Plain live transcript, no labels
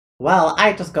Well,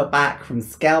 I just got back from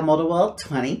Scale Model World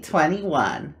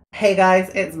 2021. Hey guys,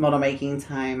 it's model making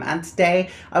time, and today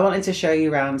I wanted to show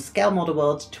you around Scale Model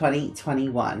World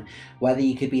 2021, whether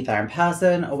you could be there in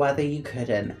person or whether you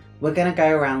couldn't. We're gonna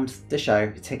go around the show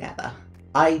together.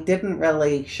 I didn't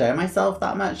really show myself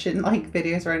that much in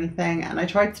videos or anything, and I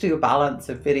tried to do a balance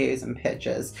of videos and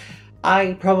pictures.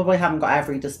 I probably haven't got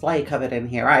every display covered in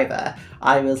here either.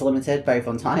 I was limited both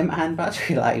on time and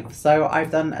battery life, so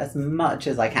I've done as much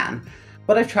as I can.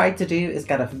 What I've tried to do is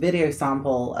get a video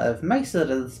sample of most of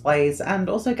the displays and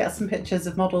also get some pictures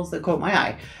of models that caught my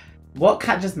eye. What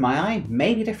catches my eye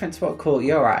may be different to what caught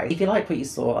your eye. If you like what you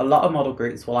saw, a lot of model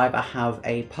groups will either have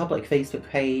a public Facebook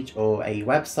page or a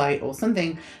website or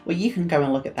something where you can go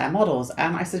and look at their models,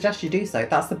 and I suggest you do so.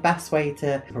 That's the best way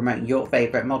to promote your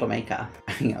favourite model maker.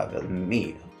 I mean, other than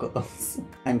me, of course.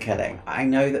 I'm kidding. I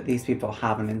know that these people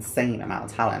have an insane amount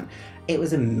of talent. It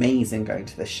was amazing going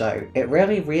to this show. It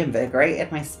really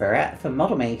reinvigorated my spirit for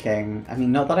model making. I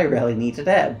mean, not that I really needed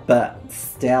it, but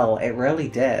still, it really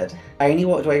did. I only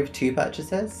walked away with 2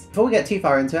 purchases. Before we get too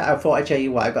far into it, I thought I'd show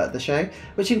you what I got at the show,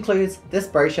 which includes this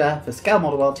brochure for Scale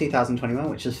Model World 2021,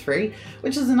 which is free,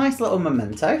 which is a nice little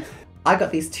memento. I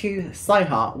got these 2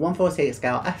 Sci-Heart 148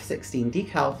 scale F16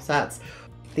 decal sets.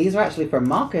 These are actually from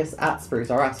Marcus at Spruce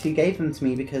RS, who gave them to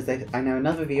me because I know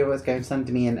another viewer was going to send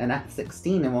me an F16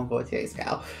 in 148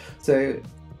 scale. So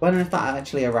when if that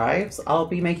actually arrives, I'll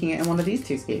be making it in one of these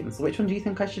 2 schemes. Which one do you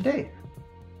think I should do?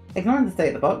 Ignoring the state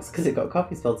of the box, because it got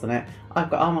coffee spills in it, I've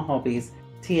got Armour Hobbies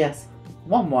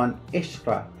TS11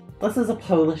 Ishkra. This is a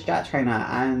Polish jet trainer,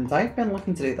 and I've been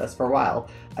looking to do this for a while.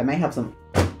 I may have some...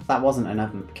 That wasn't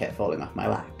another kit falling off my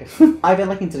leg. I've been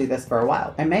looking to do this for a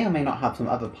while. I may or may not have some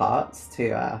other parts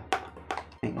to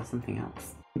make this something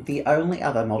else. The only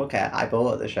other model kit I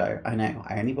bought at the show, I know,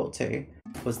 I only bought 2,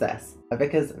 was this, a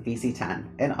Vickers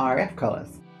VC10 in RAF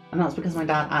colours. And that's because my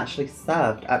dad actually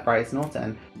served at Bryce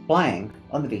Norton flying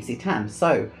on the VC10,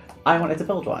 so I wanted to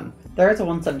build one. There is a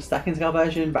 1/72 scale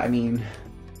version, but I mean,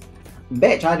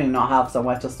 bitch, I do not have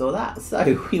somewhere to store that,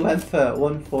 so we went for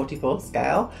 1/44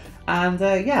 scale. And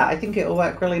yeah, I think it'll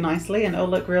work really nicely and it'll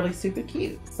look really super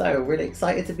cute. So really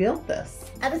excited to build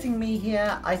this. Editing me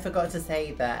here, I forgot to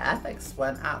say that FX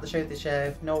went at the show this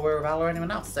year, nor were Ravel or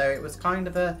anyone else. So it was kind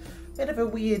of a bit of a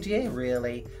weird year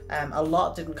really. A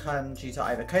lot didn't come due to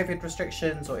either COVID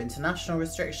restrictions or international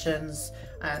restrictions,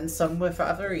 and some were for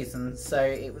other reasons. So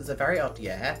it was a very odd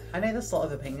year. I know there's a lot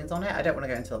of opinions on it. I don't want to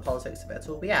go into the politics of it at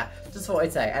all, but yeah, just thought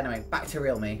I'd say. Anyway, back to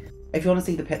real me. If you want to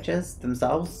see the pictures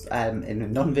themselves in a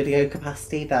non-video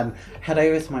capacity, then head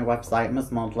over to my website,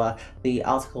 Ms Modeler. The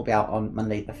article will be out on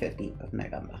Monday the 15th of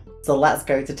November. So let's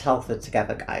go to Telford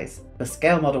together, guys, for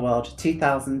Scale Model World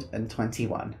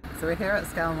 2021. So we're here at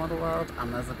Scale Model World,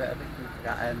 and there's a bit of a queue to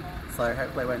get in, so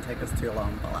hopefully it won't take us too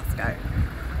long, but let's go.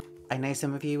 I know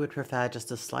some of you would prefer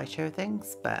just a slideshow of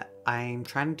things, but I'm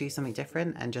trying to do something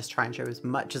different and just try and show as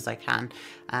much as I can,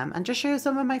 and just show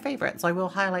some of my favourites. I will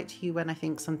highlight to you when I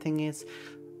think something is,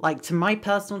 like, to my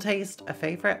personal taste, a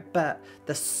favourite, but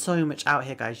there's so much out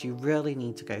here, guys. You really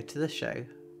need to go to the show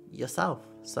yourself.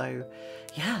 So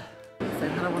yeah. So we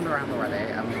had a wander around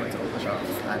already, and we looked at all the shops,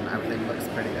 and everything looks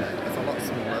pretty good. It's a lot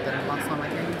smaller than last time I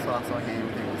came, so last time I came,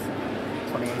 I think it was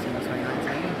 2018 or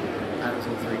 2019, and it was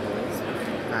all 3 halls.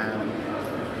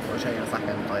 I'll show you in a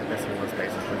second, like this hall is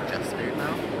basically just food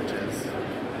now, which is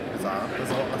bizarre. There's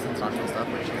a lot less international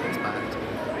stuff, which you would expect.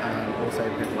 Also,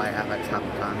 people like FX have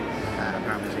a plan,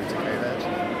 apparently due to COVID.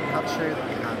 We had to show that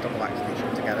we had double activation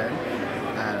to get in,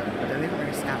 but they didn't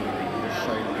really scan me, you just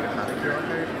show that you had a QR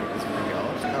code. It's really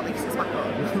odd. At least it's back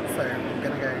on. So I'm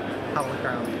going to go have a look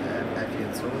around a few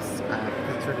of the stores,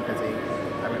 because it's really busy.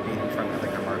 I won't be in front of the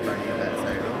camera for any of it,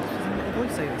 so I'll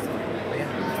voiceover something. But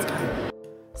yeah, let's go.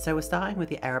 So we're starting with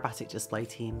the aerobatic display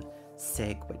team,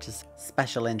 SIG, which is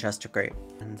Special Interest Group.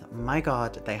 And my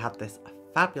god, they had this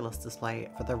fabulous display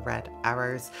for the red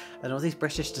arrows and all these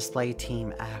British display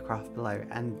team aircraft below,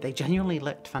 and they genuinely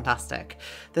looked fantastic.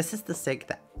 This is the SIG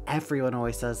that everyone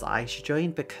always says I should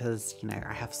join because, you know,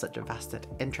 I have such a vested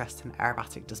interest in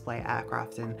aerobatic display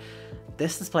aircraft, and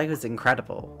this display was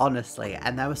incredible, honestly.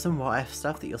 And there was some what if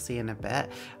stuff that you'll see in a bit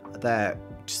that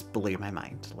just blew my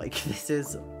mind. Like, this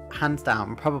is hands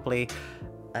down probably,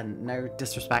 and no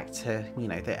disrespect to, you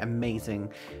know, the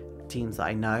amazing teams that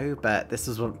I know, but this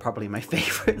was probably my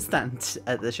favourite stand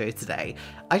at the show today.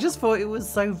 I just thought it was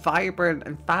so vibrant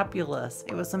and fabulous.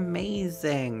 It was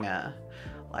amazing.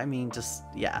 I mean, just,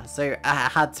 yeah. So I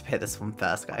had to pick this one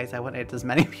first, guys. I wanted as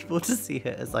many people to see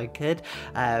it as I could,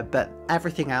 but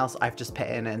everything else I've just put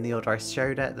in the order I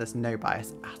showed it. There's no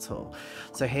bias at all.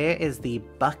 So here is the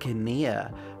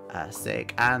Buccaneer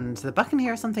SIG, and the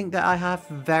Buccaneer is something that I have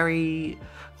very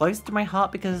close to my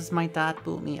heart because my dad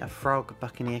bought me a Frog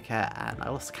Buccaneer kit and I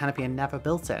lost the canopy and never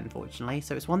built it, unfortunately,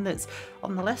 so it's one that's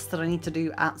on the list that I need to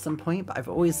do at some point. But I've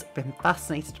always been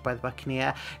fascinated by the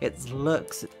Buccaneer. Its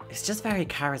looks, it's just very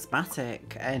charismatic,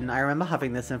 and I remember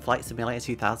having this in Flight Simulator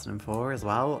 2004 as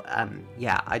well, and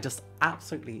yeah, I just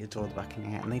absolutely adore the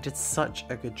Buccaneer, and they did such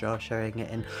a good job showing it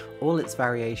in all its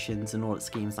variations and all its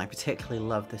schemes. And I particularly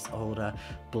love this older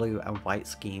blue and white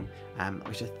scheme,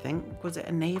 which I think, was it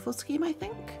a naval scheme, I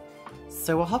think?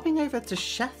 So we're hopping over to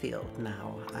Sheffield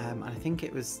now, and I think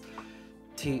it was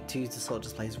two sort of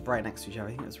displays right next to each other.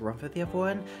 I think it was Romford the other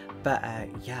one, but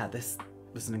yeah, this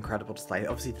was an incredible display.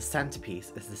 Obviously the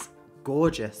centerpiece is this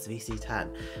gorgeous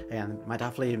VC10, and my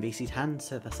dad flew in VC10,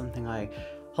 so that's something I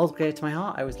hold dear to my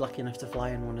heart. I was lucky enough to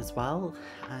fly in one as well,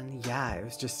 and yeah, it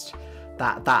was just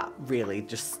that really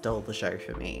just stole the show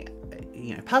for me.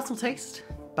 You know, personal taste,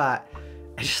 but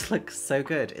it just looks so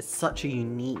good. It's such a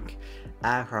unique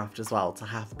aircraft as well to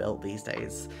have built these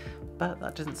days. But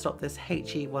that doesn't stop this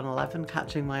HE-111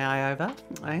 catching my eye over.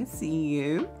 I see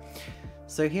you.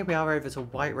 So here we are over to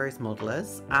White Rose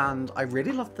Modelers, and I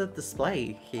really loved the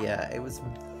display here. It was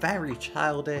very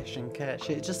childish and kitsch.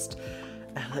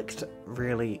 It looked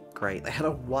really great. They had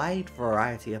a wide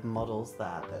variety of models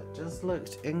there that just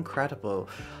looked incredible.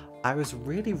 I was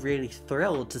really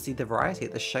thrilled to see the variety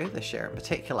at the show this year in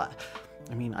particular.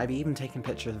 I mean, I've even taken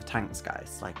pictures of tanks,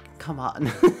 guys. Like, come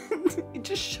on. It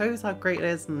just shows how great it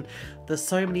is, and there's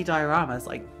so many dioramas.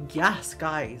 Like, yes,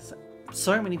 guys.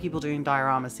 So many people doing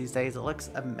dioramas these days. It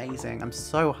looks amazing. I'm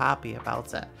so happy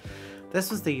about it. This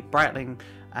was the Breitling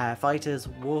Fighters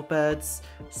Warbirds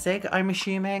SIG, I'm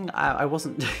assuming. I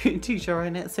wasn't too sure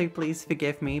in it, so please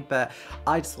forgive me, but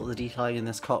I just thought the detailing in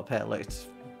this cockpit looked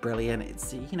brilliant.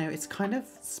 It's, you know, it's kind of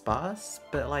sparse,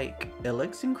 but like, it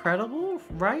looks incredible,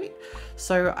 right?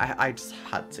 So I just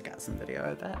had to get some video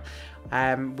of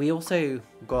it. We also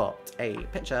got a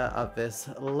picture of this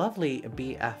lovely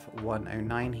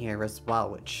BF-109 here as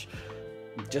well, which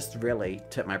just really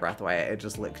took my breath away. It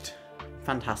just looked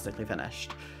fantastically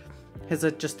finished. Here's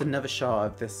just another shot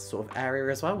of this sort of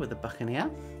area as well with the Buccaneer.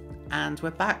 And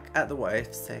we're back at the What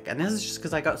If SIG, and this is just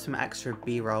because I got some extra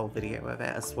B-roll video of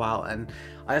it as well, and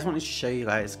I just wanted to show you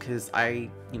guys because I,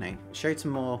 you know, showed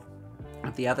some more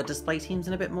of the other display teams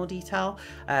in a bit more detail.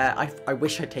 I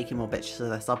wish I'd taken more pictures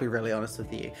of this, I'll be really honest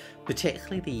with you,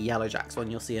 particularly the Yellowjacks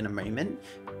one you'll see in a moment.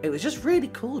 It was just really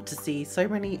cool to see so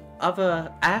many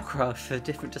other aircraft for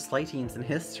different display teams in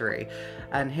history,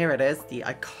 and here it is, the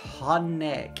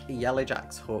iconic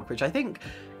Yellowjacks Hawk, which I think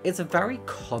is a very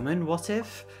common what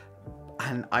if,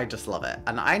 and I just love it,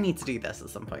 and I need to do this at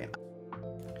some point.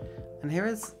 And here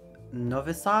is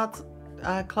Novi Sad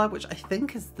club, which I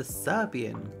think is the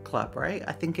Serbian club, right?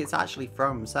 I think it's actually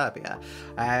from Serbia,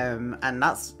 and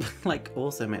that's like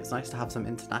awesome. It's nice to have some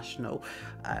international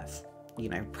you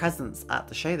know, presence at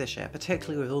the show this year,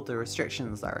 particularly with all the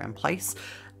restrictions that are in place.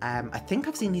 I think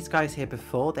I've seen these guys here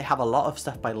before. They have a lot of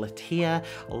stuff by Latia,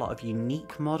 a lot of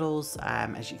unique models.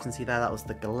 As you can see there, that was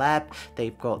the Gleb.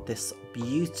 They've got this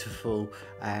beautiful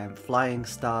Flying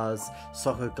Stars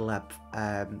Super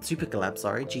Gleb,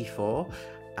 sorry, G4,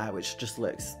 which just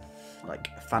looks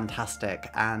like fantastic.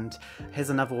 And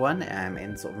here's another one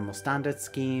in sort of a more standard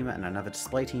scheme, and another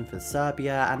display team for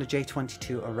Serbia, and a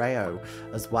J22 Areo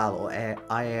as well, or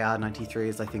IAR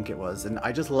 93s I think it was, and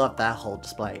I just loved their whole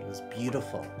display. It was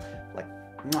beautiful, like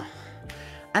mwah.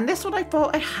 And this one I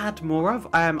thought I had more of.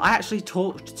 I actually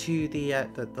talked to the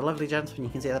lovely gentleman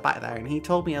you can see at the back there, and he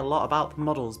told me a lot about the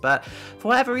models, but for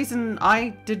whatever reason I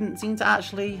didn't seem to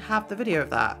actually have the video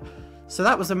of that, so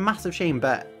that was a massive shame.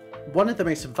 But one of the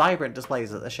most vibrant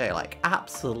displays at the show, like,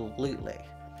 absolutely.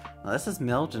 Now this is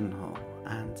Mildenhall,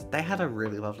 and they had a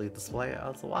really lovely display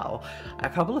as well. A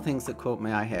couple of things that caught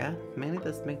my eye here, mainly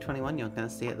this MiG-21 you're going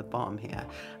to see at the bottom here,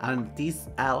 and these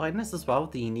airliners as well,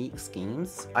 the unique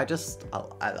schemes. I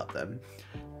love them.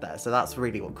 So that's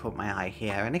really what caught my eye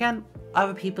here. And again,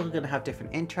 other people are going to have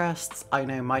different interests. I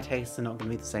know my tastes are not going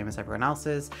to be the same as everyone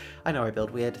else's. I know I build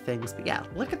weird things, but yeah,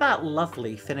 look at that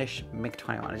lovely finished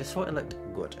MiG-21. I just thought it looked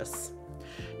gorgeous.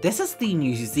 This is the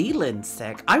New Zealand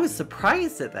SIG. I was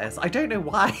surprised at this. I don't know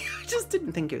why. I just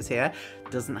didn't think it was here.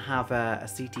 Doesn't have a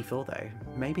CT4 though.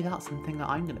 Maybe that's something that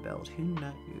I'm going to build. Who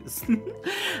knows?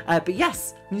 But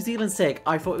yes, New Zealand SIG.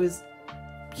 I thought it was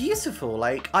beautiful.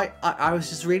 Like, I was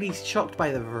just really shocked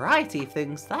by the variety of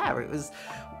things there. It was,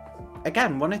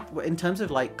 again, in terms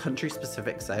of like country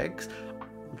specific SIGs,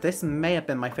 this may have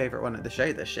been my favourite one at the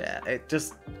show this year. It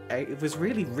was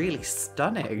really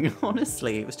stunning,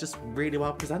 honestly. It was just really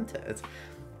well presented.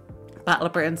 Battle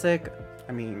of Britain SIG,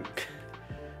 I mean,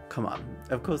 come on.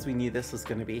 Of course we knew this was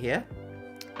going to be here.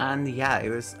 And yeah, it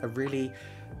was a really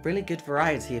good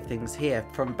variety of things here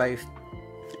from both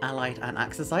Allied and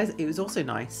Axis size. It was also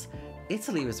nice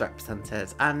Italy was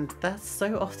represented, and they're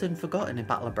so often forgotten in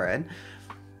Battle of Britain.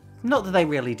 Not that they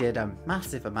really did a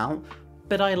massive amount,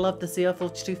 but I love the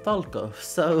CR-42 Falco,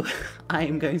 so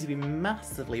I'm going to be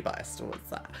massively biased towards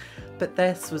that. But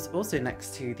this was also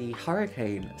next to the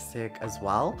Hurricane SIG as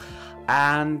well,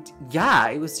 and yeah,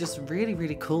 it was just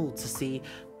really cool to see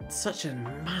such a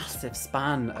massive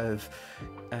span of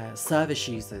service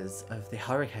users of the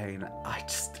Hurricane.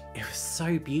 It was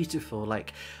so beautiful.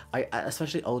 Like,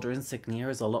 especially older insignia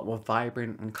is a lot more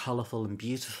vibrant and colourful and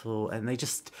beautiful, and they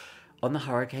just, on the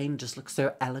Hurricane, just look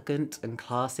so elegant and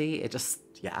classy. It just,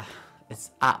 yeah, it's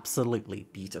absolutely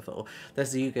beautiful.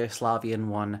 There's the Yugoslavian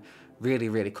one,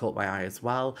 really caught my eye as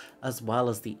well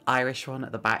as the Irish one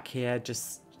at the back here.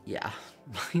 Just, yeah,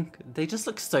 they just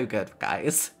look so good,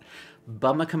 guys.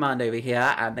 Bomber Command over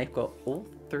here, and they've got all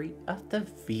 3 of the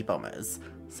V-bombers,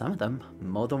 some of them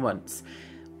more than once.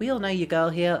 We all know your girl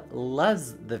here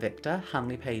loves the Victor,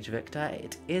 Handley Page Victor.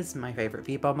 It is my favourite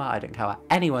V-bomber, I don't care what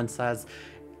anyone says.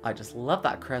 I just love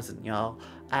that crescent, y'all.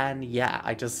 And yeah,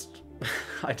 I just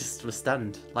was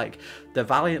stunned. Like, the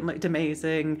Valiant looked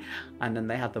amazing, and then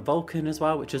they had the Vulcan as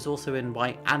well, which is also in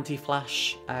white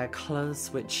anti-flash colours,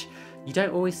 which you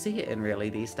don't always see it in really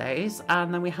these days.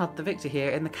 And then we had the Victor here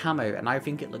in the camo, and I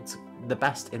think it looks the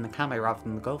best in the camo rather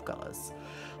than the gold colours.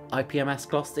 IPMS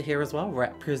Gloucester here as well,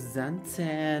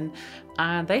 representing,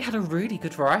 and they had a really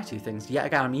good variety of things. Yet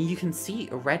again, I mean, you can see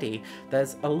already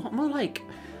there's a lot more like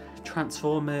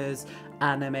Transformers,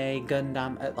 anime,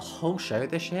 Gundam at the whole show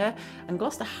this year, and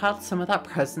Gloucester had some of that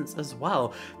presence as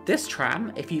well. This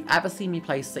tram, if you've ever seen me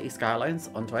play City Skylines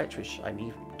on Twitch, which I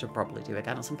need to probably do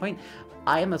again at some point,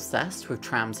 I am obsessed with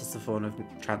trams as a form of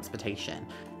transportation.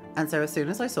 And so as soon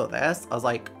as I saw this, I was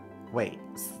like, wait,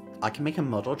 I can make a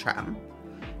model tram?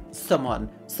 Someone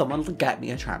get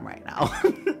me a tram right now.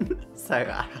 So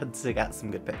I had to get some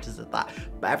good pictures of that.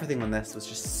 But everything on this was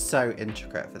just so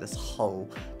intricate for this whole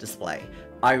display.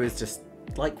 I was just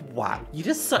like, wow, you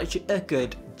did such a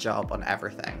good job on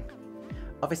everything.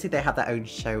 Obviously they have their own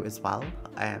show as well.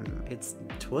 It's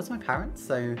towards my parents,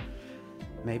 so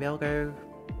maybe I'll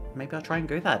try and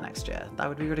go there next year. That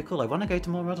would be really cool. I want to go to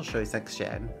more model shows next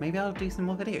year, and maybe I'll do some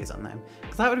more videos on them,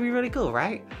 because that would be really cool,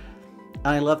 right?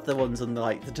 And I love the ones on the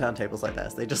turntables like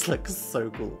this. They just look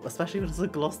so cool, especially when it's a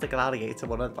Gloucester Gladiator,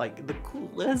 one of like the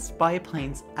coolest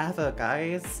biplanes ever,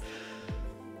 guys.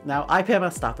 Now,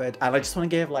 IPMS Stafford, and I just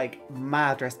want to give like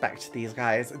mad respect to these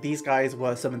guys. These guys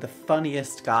were some of the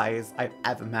funniest guys I've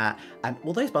ever met, and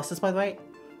all those buses, by the way,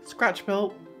 scratch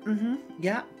built.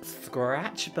 Yeah,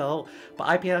 scratch built.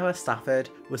 But IPMS Stafford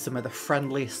was some of the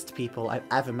friendliest people I've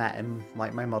ever met in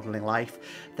like my modelling life.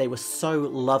 They were so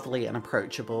lovely and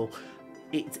approachable.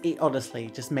 It honestly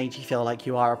just made you feel like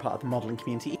you are a part of the modelling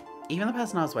community. Even the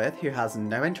person I was with, who has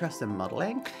no interest in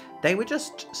modelling, they were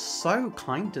just so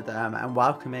kind to them and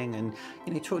welcoming, and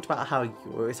you know, talked about how you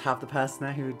always have the person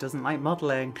there who doesn't like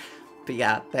modelling. But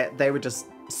yeah, they were just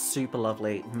super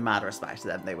lovely. Mad respect to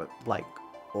them. They were like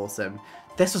awesome.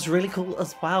 This was really cool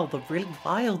as well, the really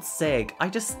wild SIG.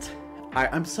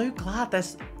 I'm so glad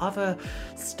there's other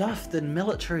stuff than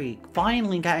military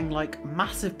finally getting like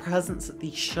massive presence at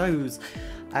these shows.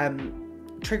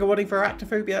 Trigger warning for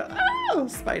arachnophobia. Oh,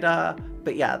 spider.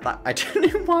 But yeah, that, I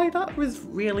don't know why that was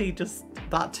really just,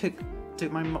 that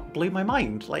blew my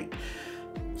mind. Like,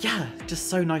 yeah, just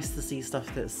so nice to see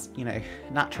stuff that's, you know,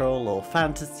 natural or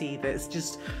fantasy, that's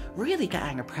just really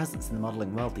getting a presence in the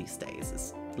modelling world these days.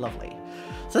 It's lovely.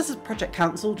 So this is project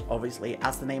cancelled, obviously,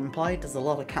 as the name implied. There's a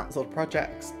lot of cancelled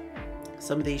projects.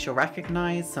 Some of these you'll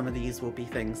recognise, some of these will be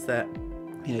things that,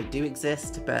 you know, do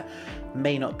exist but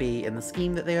may not be in the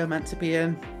scheme that they were meant to be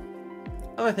in.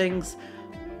 Other things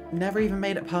never even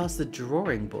made it past the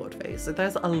drawing board phase. So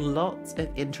there's a lot of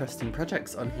interesting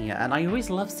projects on here, and I always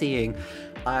love seeing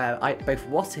both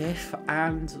what if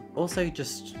and also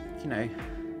just, you know,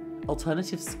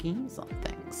 alternative schemes on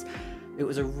things. It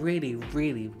was a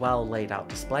really well laid out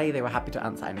display. They were happy to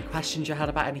answer any questions you had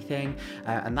about anything,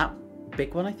 and that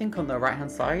big one I think on the right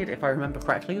hand side, if I remember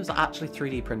correctly, was actually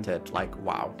 3D printed. Like,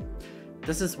 wow.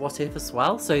 This is what if as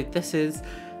well, so this is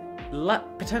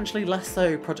potentially less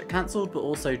so project cancelled, but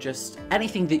also just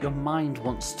anything that your mind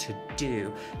wants to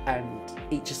do, and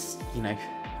it just, you know,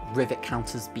 rivet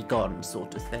counters be gone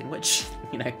sort of thing, which,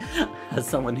 you know, as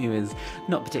someone who is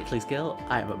not particularly skilled,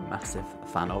 I am a massive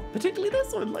fan of, particularly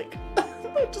this one. Like,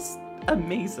 they're just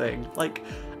amazing. Like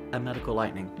a medical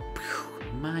lightning.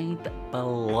 Mind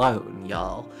blown,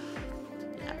 y'all.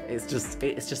 Yeah,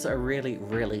 it's just a really,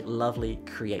 really lovely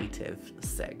creative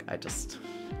SIG.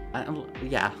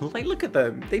 Yeah, like look at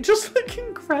them. They just look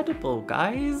incredible,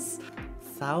 guys.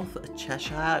 South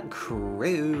Cheshire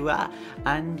crew,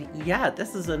 and yeah,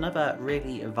 this is another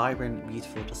really vibrant,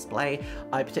 beautiful display.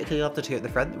 I particularly love the two at the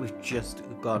front that we've just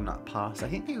gone past. I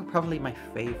think they were probably my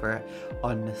favourite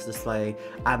on this display,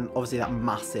 and obviously that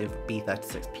massive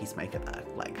B36 Peacemaker there.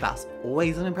 Like, that's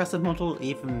always an impressive model,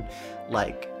 even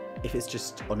like if it's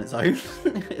just on its own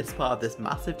as part of this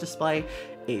massive display.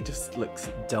 It just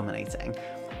looks dominating.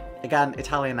 Again,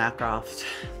 Italian aircraft.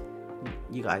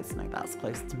 You guys know that's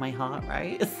close to my heart,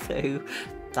 right? So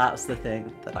that's the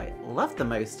thing that I love the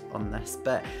most on this.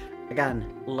 But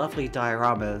again, lovely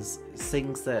dioramas,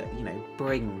 things that, you know,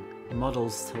 bring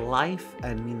models to life,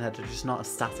 and you know, they're just not a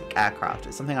static aircraft.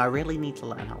 It's something I really need to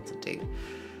learn how to do.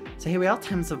 So here we are,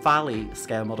 Thames Valley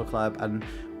Scale Model Club, and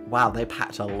wow, they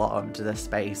packed a lot onto this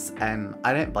space, and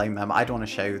I don't blame them. I'd want to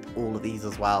show all of these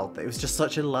as well. It was just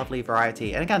such a lovely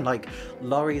variety. And again, like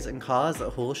lorries and cars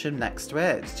at Horsham next to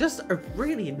it. It's just a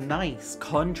really nice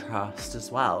contrast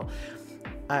as well.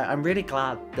 I'm really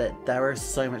glad that there is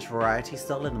so much variety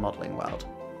still in the modelling world.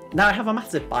 Now, I have a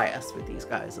massive bias with these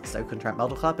guys at Stoke-on-Trent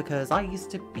Model Club because I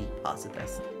used to be part of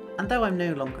this. And though I'm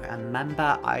no longer a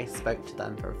member, I spoke to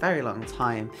them for a very long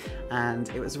time, and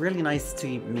it was really nice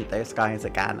to meet those guys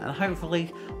again, and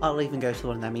hopefully I'll even go to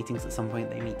one of their meetings at some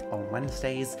point. They meet on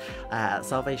Wednesdays at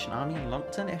Salvation Army in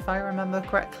Longton, if I remember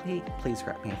correctly. Please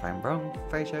correct me if I'm wrong,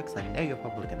 Fraser, because I know you're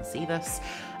probably going to see this.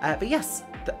 But yes,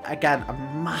 again, a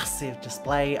massive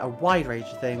display, a wide range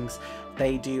of things.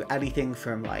 They do anything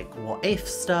from like what if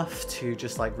stuff to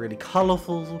just like really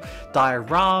colourful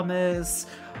dioramas.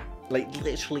 Like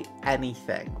literally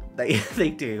anything they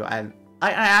do, and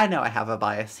I know I have a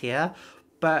bias here,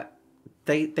 but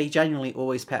they genuinely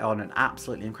always put on an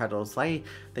absolutely incredible display.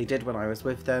 They did when I was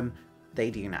with them, they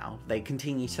do now. They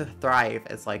continue to thrive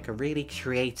as like a really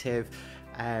creative,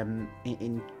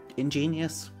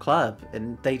 ingenious club,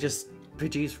 and they just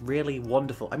produce really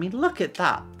wonderful. I mean, look at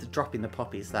that, dropping the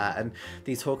poppies there, and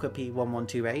these Hawker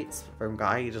P1128s from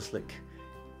Guy just look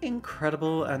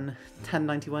incredible, and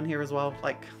 1091 here as well.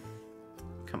 Like,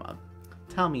 come on,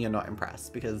 tell me you're not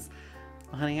impressed, because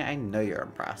honey, I know you're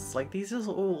impressed. Like, these just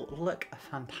all look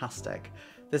fantastic.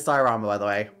 This diorama, by the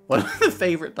way, one of the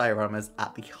favourite dioramas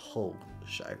at the whole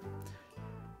show.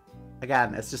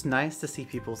 Again, it's just nice to see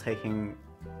people taking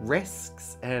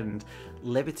risks and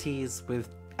liberties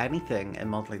with anything in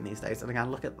modelling these days. And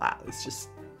again, look at that, it's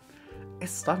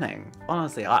stunning.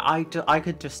 Honestly, I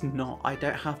could just not, I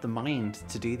don't have the mind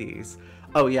to do these.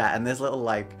 Oh yeah, and this little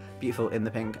like beautiful in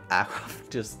the pink aircraft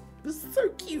just was so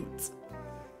cute.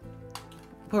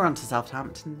 We're on to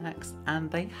Southampton next,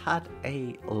 and they had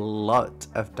a lot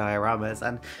of dioramas,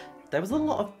 and there was a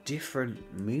lot of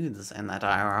different moods in their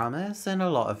dioramas, and a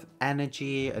lot of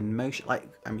energy and motion. Like,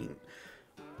 I mean,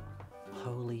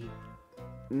 holy,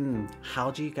 how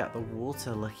do you get the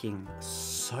water looking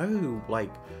so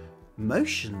like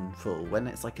motionful when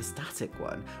it's like a static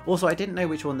one? Also, I didn't know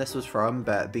which one this was from,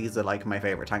 but these are like my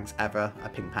favourite tanks ever, a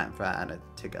Pink Panther and a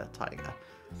Tigger Tiger.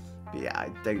 But yeah, I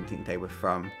don't think they were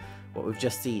from what we've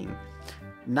just seen.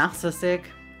 NASA SIG,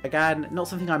 again, not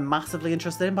something I'm massively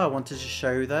interested in, but I wanted to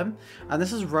show them. And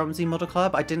this is Romsey Model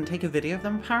Club. I didn't take a video of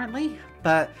them apparently,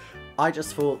 but I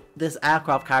just thought this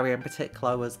aircraft carrier in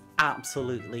particular was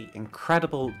absolutely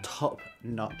incredible,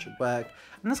 top-notch work.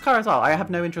 And this car as well, I have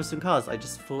no interest in cars, I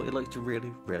just thought it looked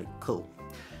really, really cool.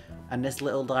 And this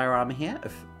little diorama here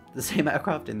of the same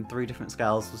aircraft in 3 different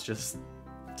scales was just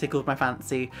tickled my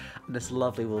fancy. And this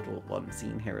lovely World War I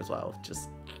scene here as well, just,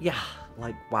 yeah,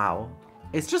 like, wow.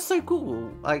 It's just so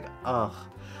cool, like, ugh.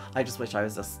 I just wish I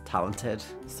was this talented.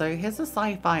 So here's a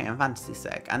sci-fi and fantasy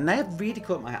SIG, and they're really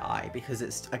caught my eye because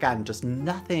it's, again, just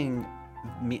nothing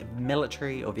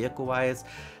military or vehicle-wise.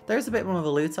 There's a bit more of a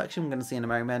loot section I'm going to see in a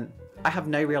moment. I have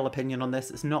no real opinion on this.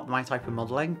 It's not my type of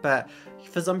modelling, but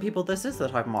for some people this is the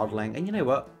type of modelling, and you know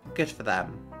what? Good for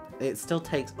them. It still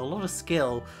takes a lot of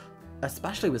skill,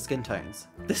 especially with skin tones.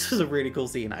 This was a really cool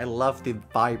scene. I love the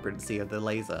vibrancy of the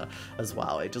laser as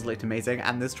well. It just looked amazing,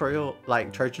 and this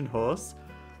Trojan horse,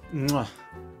 mwah,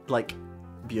 like,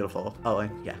 beautiful. Oh,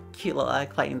 and yeah, cute little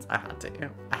airplanes. I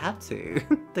had to.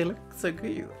 They look so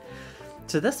cute.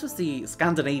 So this was the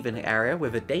Scandinavian area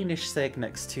with a Danish SIG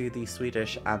next to the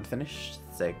Swedish and Finnish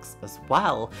SIGs as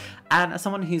well. And as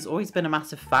someone who's always been a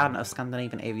massive fan of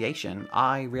Scandinavian aviation,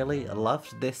 I really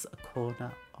loved this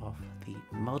corner of the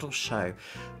model show.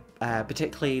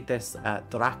 Particularly this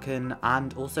Draken,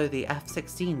 and also the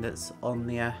F-16 that's on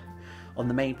on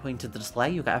the main point of the display.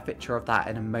 You'll get a picture of that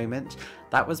in a moment.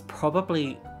 That was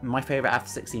probably my favourite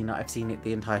F-16 that I've seen at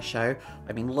the entire show.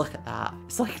 I mean, look at that.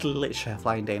 It's like literally a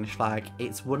flying Danish flag.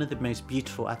 It's one of the most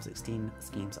beautiful F-16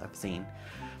 schemes I've seen.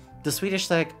 The Swedish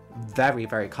SIG, very,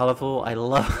 very colourful. I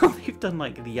love how they've done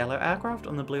like the yellow aircraft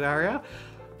on the blue area.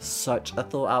 Such a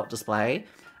thought out display.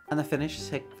 And the Finnish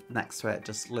SIG next to it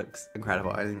just looks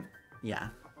incredible. I think, yeah,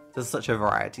 there's such a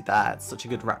variety there. It's such a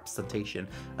good representation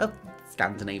of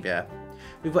Scandinavia.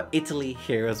 We've got Italy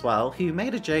here as well, who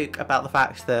made a joke about the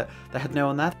fact that they had no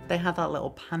one there. They had that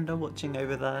little panda watching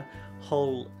over the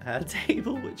whole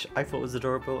table, which I thought was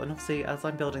adorable. And obviously, as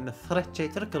I'm building the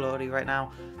Frecce Tricolori right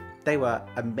now, they were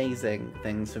amazing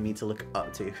things for me to look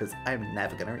up to, because I'm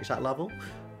never going to reach that level.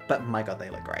 But my god, they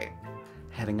look great.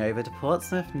 Heading over to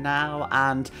Portsmouth now,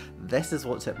 and this is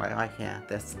what took my eye here,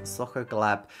 this Soko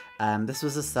Gleb. This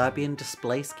was a Serbian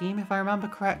display scheme, if I remember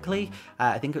correctly.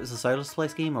 I think it was a solar display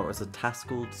scheme, or it was a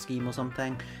tasked scheme or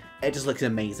something. It just looks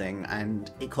amazing,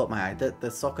 and it caught my eye. The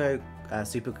Soko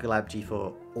Super Gleb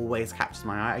G4 always catches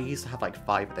my eye. I used to have like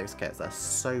 5 of those kits, they're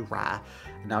so rare,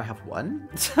 and now I have 1,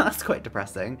 so that's quite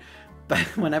depressing. But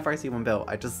whenever I see one built,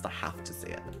 I just have to see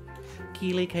it.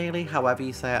 Kaylee, however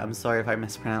you say it, I'm sorry if I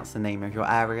mispronounced the name of your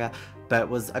area, but it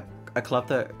was a club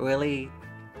that really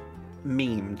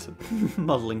memed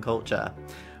modelling culture.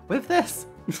 With this,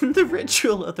 the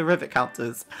ritual of the rivet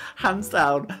counters, hands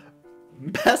down,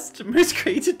 best, most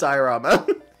created diorama.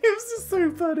 It was just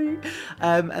so funny.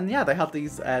 And yeah, they had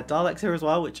these Daleks here as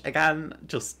well, which again,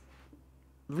 just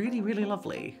really, really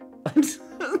lovely.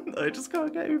 I just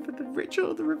can't get over the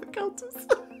ritual of the rivet counters.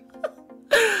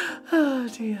 Oh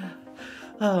dear.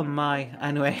 Oh my.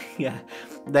 Anyway, yeah.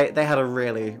 They had a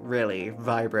really, really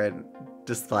vibrant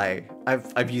display.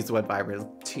 I've used the word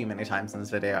vibrant too many times in this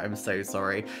video. I'm so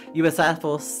sorry. US Air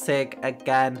Force SIG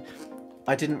again.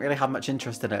 I didn't really have much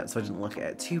interest in it, so I didn't look at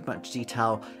it too much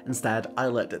detail. Instead, I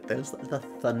looked at this, the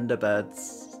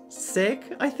Thunderbirds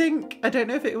SIG, I think. I don't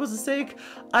know if it was a SIG.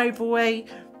 Either way,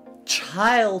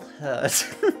 childhood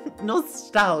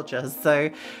nostalgia.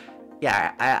 So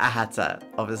yeah, I had to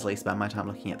obviously spend my time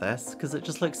looking at this because it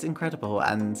just looks incredible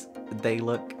and they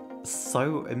look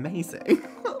so amazing.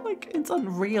 Like, it's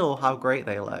unreal how great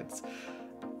they looked.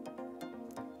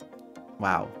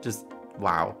 Wow, just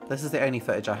wow. This is the only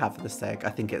footage I have for the SIG. I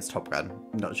think it's Top Gun,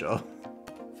 I'm not sure.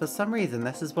 For some reason,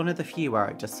 this is one of the few where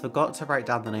I just forgot to write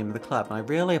down the name of the club, and I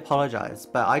really apologise,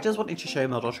 but I just wanted to show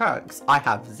model trucks. I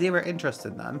have zero interest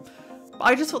in them, but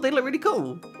I just thought they looked really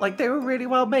cool. Like, they were really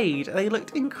well made. They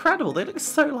looked incredible. They looked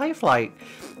so lifelike.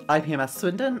 IPMS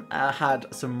Swindon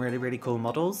had some really, really cool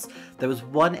models. There was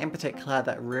one in particular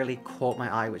that really caught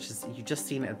my eye, which is, you've just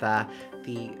seen it there,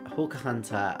 the Hawker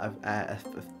Hunter of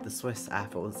the Swiss Air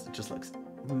Force. It just looks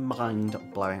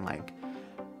mind-blowing. Like,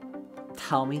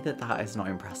 tell me that that is not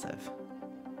impressive.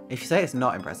 If you say it's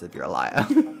not impressive, you're a liar.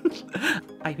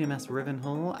 IPMS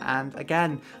Rivenhall, and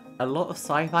again, a lot of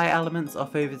sci-fi elements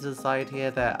off over to the side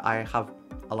here that I have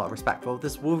a lot of respect for.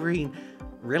 This Wolverine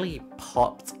really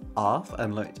popped off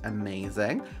and looked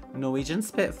amazing. Norwegian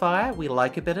Spitfire, we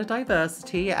like a bit of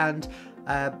diversity, and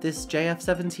this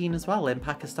JF-17 as well in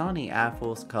Pakistani Air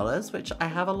Force colours, which I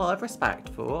have a lot of respect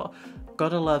for.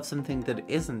 Gotta love something that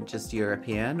isn't just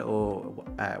European or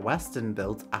Western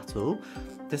built at all.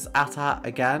 This AT-AT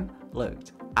again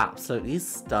looked absolutely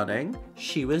stunning.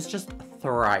 She was just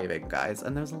thriving, guys,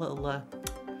 and there was a little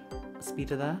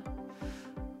speeder there.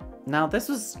 Now this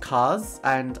was cars,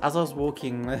 and as I was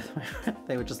walking with my friend,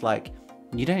 they were just like,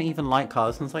 "You don't even like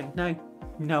cars?" And I was like,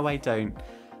 no I don't.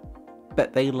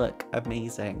 But they look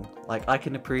amazing. Like, I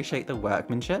can appreciate the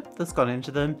workmanship that's gone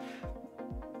into them.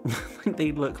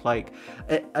 They look like,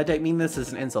 I don't mean this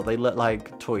as an insult, they look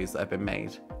like toys that have been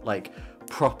made. Like,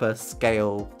 proper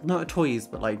scale, not toys,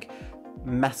 but like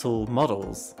metal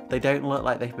models. They don't look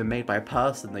like they've been made by a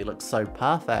person. They look so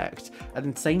perfect.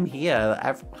 And same here,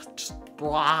 just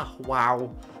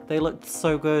wow. They looked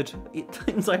so good.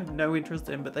 Things I have no interest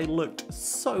in, but they looked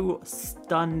so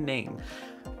stunning.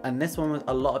 And this one was,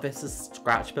 a lot of this is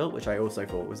scratch built, which I also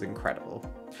thought was incredible.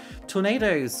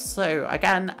 Tornadoes. So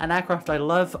again, an aircraft I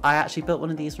love. I actually built one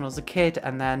of these when I was a kid,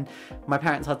 and then my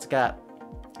parents had to get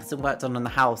some work done on the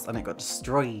house and it got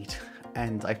destroyed.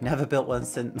 And I've never built one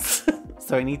since.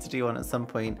 So I need to do one at some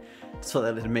point. Just thought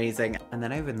that looked amazing. And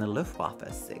then over in the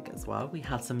Luftwaffe SIG as well, we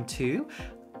had some too.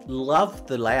 Loved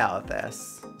the layout of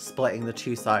this, splitting the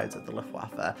two sides of the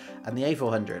Luftwaffe, and the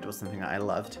A400 was something that I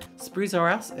loved.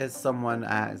 Spruzoras is someone,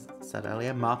 as I said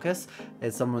earlier, Marcus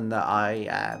is someone that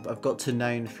I've got to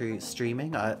know through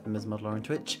streaming. I'm his modeler on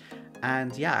Twitch,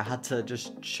 and yeah, I had to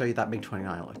just show you that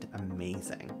MiG-29 looked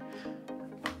amazing.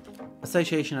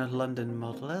 Association of London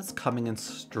Modelers coming in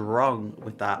strong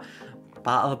with that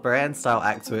Battle Brand style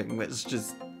X-Wing, which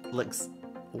just looks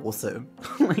awesome.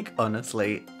 Like,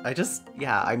 honestly,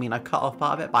 yeah, I mean, I cut off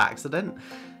part of it by accident,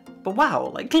 but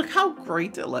wow, like, look how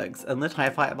great it looks. And the TIE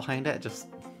Fighter behind it, just,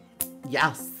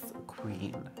 yes,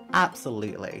 queen,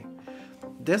 absolutely.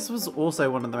 This was also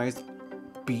one of the most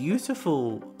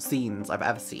beautiful scenes I've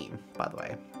ever seen, by the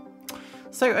way.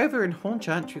 So over in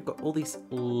Hornchurch, we've got all these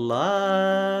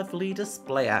lovely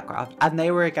display aircraft, and they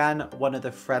were again one of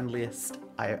the friendliest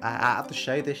at the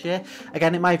show this year.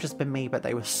 Again, it might have just been me, but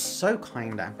they were so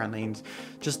kind and friendly and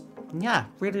just, yeah,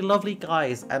 really lovely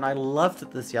guys. And I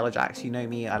loved this Yellow Jacks. You know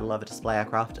me, I love a display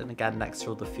aircraft, and again, next to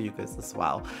all the Fugas as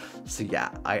well. So yeah,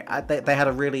 they had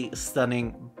a really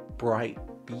stunning, bright,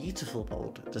 beautiful,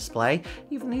 bold display.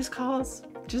 Even these cars,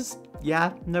 just,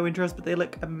 yeah, no interest, but they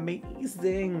look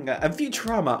amazing. And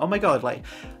Futurama, oh my god, like,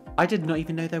 I did not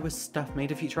even know there was stuff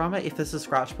made of Futurama. If this is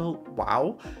scratch built,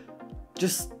 wow.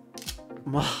 Just,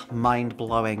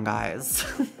 mind-blowing, guys.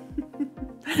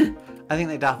 I think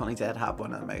they definitely did have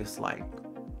one of the most, like,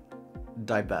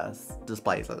 diverse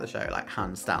displays at the show, like,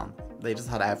 hands down. They just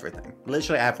had everything.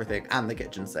 Literally everything, and the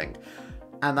kitchen sink.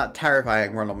 And that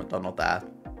terrifying Ronald McDonald there.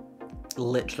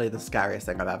 Literally the scariest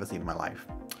thing I've ever seen in my life.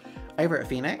 Over at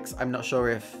Phoenix, I'm not sure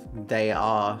if they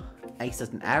are a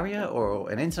certain area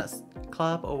or an internet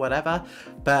club or whatever,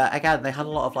 but again, they had a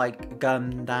lot of like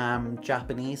Gundam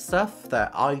Japanese stuff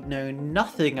that I know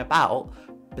nothing about,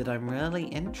 but I'm really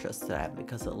interested in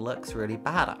because it looks really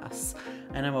badass.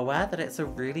 And I'm aware that it's a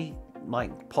really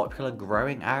like popular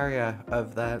growing area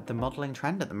of the modeling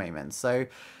trend at the moment. So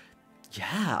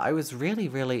yeah, I was really,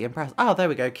 really impressed. Oh, there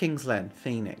we go. Kings Lynn,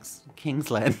 Phoenix. Kings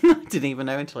Lynn. Didn't even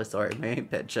know until I saw it in my own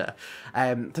picture.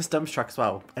 The dump truck as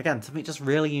well. Again, something just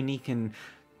really unique and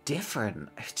different.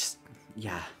 It's just,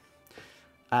 yeah.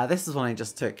 This is one I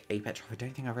just took a picture of. I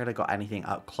don't think I really got anything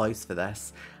up close for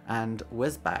this. And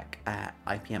Wizbeck at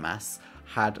IPMS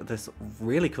had this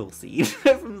really cool scene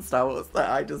from Star Wars that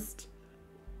I just,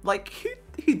 like,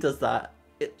 who does that?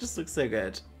 It just looks so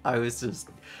good. I was just,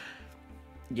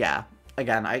 yeah.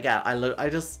 Again, I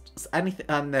just, anything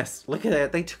on this, look at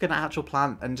it, they took an actual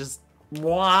plant and just,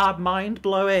 wow,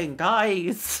 mind-blowing,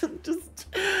 guys. Just,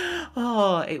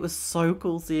 oh, it was so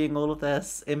cool seeing all of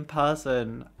this in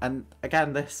person. And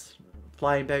again, this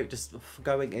flying boat just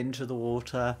going into the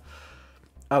water.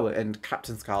 Oh, and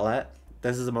Captain Scarlet,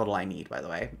 this is a model I need, by the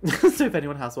way. So if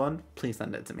anyone has one, please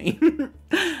send it to me.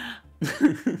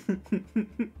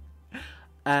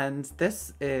 And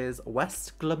this is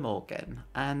West Glamorgan,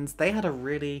 and they had a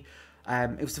really,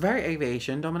 it was very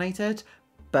aviation dominated,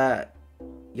 but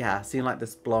yeah, seeing like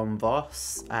this blonde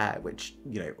Voss, which,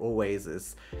 you know, always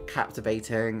is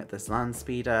captivating, this land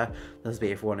speeder, there's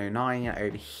BF-109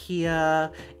 over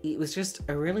here. It was just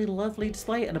a really lovely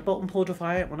display, and a Bolton Paul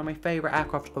Defiant, one of my favourite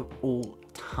aircraft of all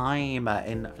time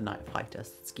in Night Fighter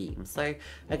schemes. So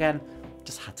again,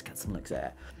 just had to get some looks at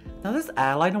it. Now this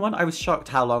airliner one, I was shocked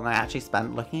how long I actually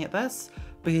spent looking at this,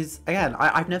 because again,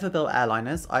 I've never built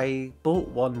airliners. I bought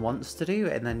one once to do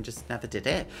and then just never did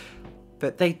it.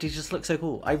 But they do just look so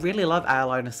cool. I really love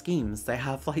airliner schemes. They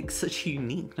have like such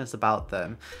uniqueness about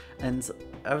them. And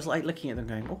I was like looking at them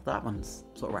going, oh, that one's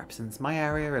sort of represents my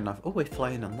area, and I've always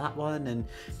flown on that one. And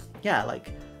yeah,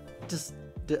 like just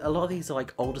a lot of these are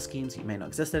like older schemes that may not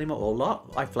exist anymore, or a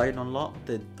lot. I've flown on a lot.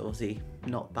 They're obviously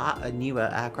not that, a newer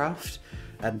aircraft.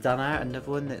 Done out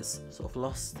another one that's sort of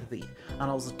lost the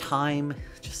annals of time.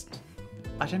 Just,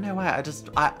 I don't know why.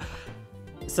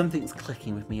 Something's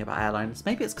clicking with me about airlines.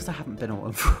 Maybe it's because I haven't been on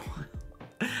one for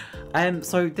a while.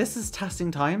 So this is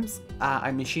testing times.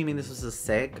 I'm assuming this was a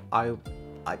SIG.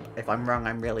 If I'm wrong,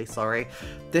 I'm really sorry.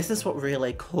 This is what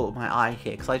really caught my eye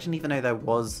here, because I didn't even know there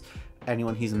was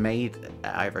anyone who's made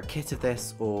either a kit of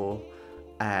this or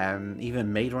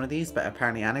even made one of these, but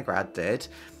apparently Anagrad did.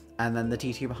 And then the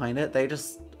T2 behind it, they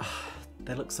just,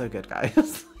 they look so good,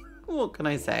 guys. What can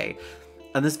I say?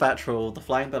 And this Petrol, the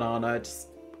Flying Banana, just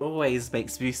always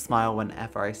makes me smile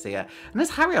whenever I see it. And this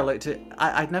Harrier looked at,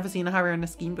 I'd never seen a Harrier in a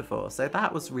scheme before, so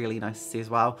that was really nice to see as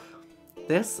well.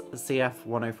 This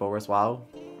CF-104 as well,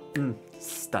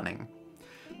 stunning.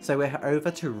 So we're over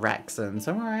to Wrexham,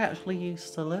 somewhere I actually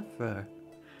used to live for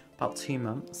about 2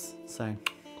 months, so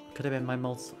could have been my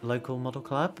local model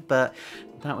club, but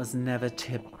that was never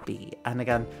to be. And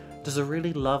again, there's a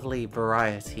really lovely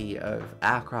variety of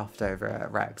aircraft over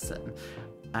at Wrexham,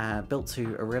 built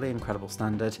to a really incredible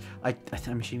standard. I'm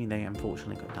assuming they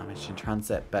unfortunately got damaged in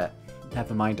transit, but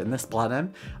never mind. And this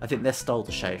Blenheim, I think this stole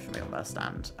the show for me on their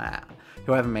stand.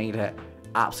 Whoever made it,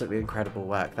 absolutely incredible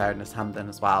work there in this hand then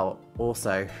as well.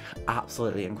 Also,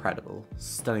 absolutely incredible,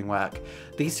 stunning work.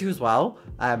 These two as well,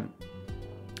 I'm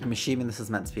assuming this is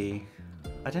meant to be,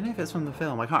 I don't know if it's from the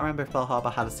film, I can't remember if Pearl Harbor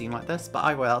had a scene like this, but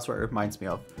either way, that's what it reminds me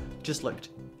of. Just looked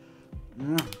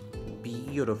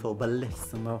beautiful,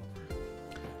 bellissimo.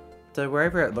 So we're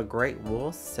over at the Great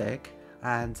War Sig,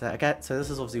 and again, so this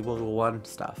is obviously World War I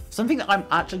stuff. Something that I'm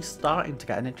actually starting to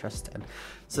get an interest in.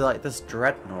 So like this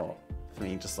dreadnought, for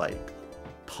me, just like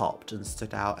popped and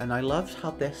stood out, and I loved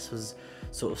how this was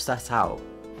sort of set out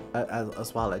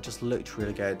as well. It just looked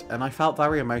really good, and I felt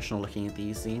very emotional looking at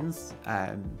these scenes,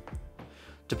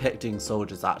 depicting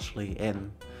soldiers actually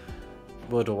in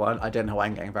World War I. I don't know why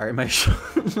I'm getting very emotional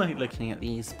like looking at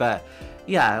these, but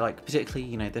yeah, like particularly,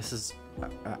 you know, this is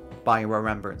by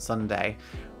Remembrance Sunday.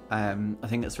 I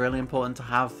think it's really important to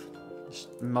have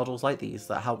models like these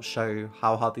that help show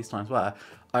how hard these times were.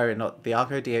 Oh, not the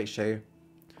Arco DH2,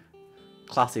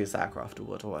 classiest aircraft of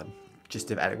World War I.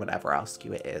 Just if anyone ever asks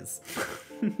you, it is.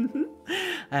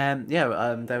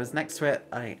 There was next to it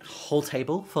a whole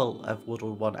table full of World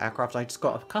War I aircraft. I just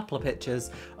got a couple of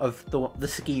pictures of the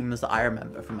schemes that I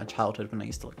remember from my childhood when I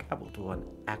used to look at World War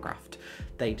I aircraft.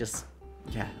 They just,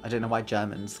 yeah, I don't know why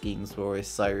German schemes were always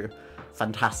so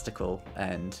fantastical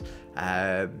and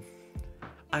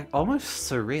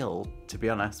almost surreal, to be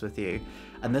honest with you.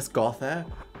 And this Gotha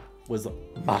was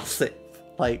massive,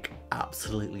 like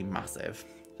absolutely massive.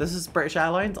 This is British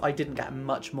Airlines. I didn't get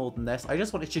much more than this. I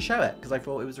just wanted to show it because I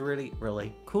thought it was really,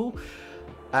 really cool.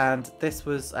 And this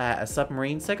was a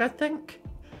submarine SIG, I think.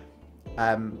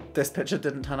 This picture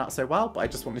didn't turn out so well, but I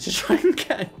just wanted to try and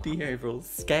get the overall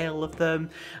scale of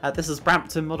them. This is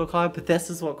Brampton Model Club, but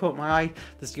this is what caught my eye.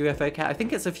 This UFO cat. I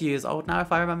think it's a few years old now,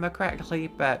 if I remember correctly,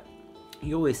 but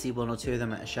you always see one or two of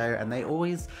them at a show, and they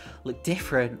always look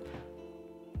different,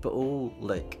 but all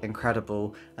look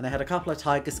incredible. And they had a couple of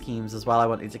tiger schemes as well I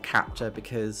wanted to capture,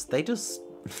 because they just,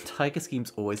 tiger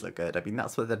schemes always look good. I mean,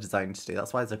 that's what they're designed to do.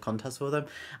 That's why there's a contest for them.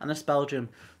 And this Belgium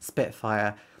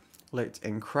Spitfire looked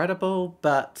incredible,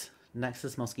 but next to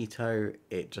this Mosquito,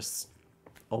 it just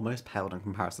almost paled in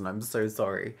comparison. I'm so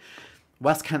sorry.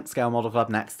 West Kent Scale Model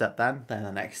Club next up then. They're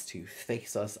the next to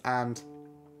face us. And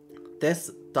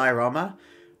this diorama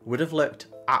would have looked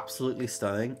absolutely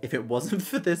stunning if it wasn't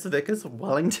for this Vickers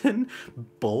Wellington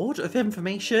board of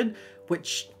information,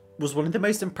 which was one of the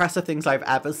most impressive things I've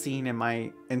ever seen in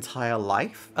my entire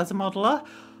life as a modeler.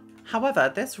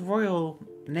 However, this Royal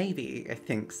Navy, I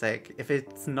think, SIG, if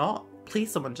it's not,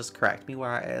 please someone just correct me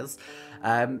where it is.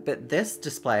 But this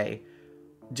display,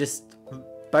 just,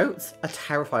 boats are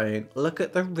terrifying. Look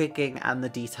at the rigging and the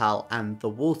detail and the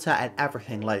water and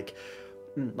everything. Like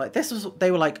this was, they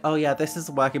were like, oh yeah, this is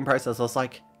a work in process. I was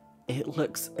like, it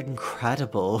looks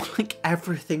incredible. Like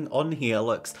everything on here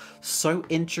looks so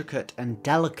intricate and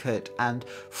delicate and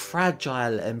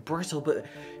fragile and brittle, but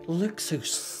looks so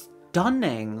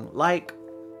stunning. Like,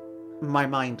 my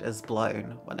mind is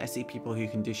blown when I see people who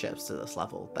can do ships to this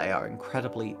level. They are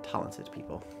incredibly talented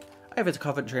people. Over to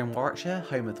Coventry in Warwickshire,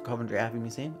 home of the Coventry Air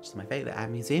Museum, which is my favourite air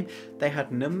museum. They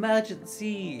had an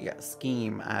emergency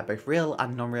scheme, both real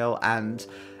and non-real, and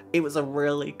it was a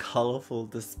really colourful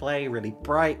display, really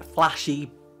bright,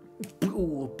 flashy,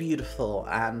 beautiful,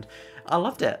 and I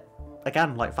loved it.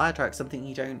 Again, like fire trucks, something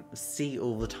you don't see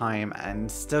all the time, and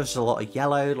still just a lot of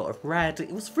yellow, a lot of red.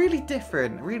 It was really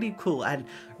different, really cool, and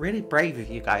really brave of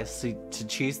you guys to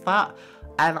choose that.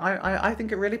 And I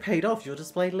think it really paid off. Your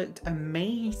display looked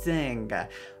amazing.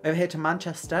 Over here to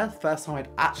Manchester, first time I'd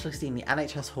actually seen the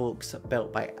NHS Hawks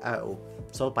built by,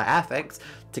 sold by Airfix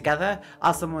together.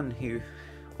 As someone who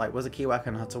was a key worker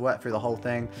and had to work through the whole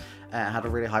thing, had a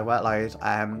really high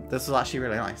workload, this was actually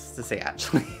really nice to see,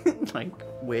 actually.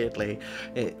 Weirdly,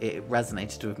 it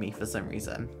resonated with me for some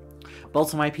reason.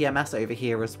 Baltimore IPMS over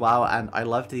here as well, and I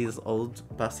loved these old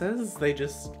buses. They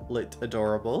just looked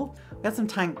adorable. We had some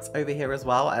tanks over here as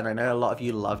well, and I know a lot of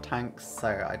you love tanks,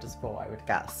 so I just thought I would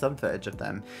get some footage of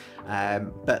them.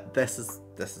 But this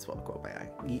is what caught my eye.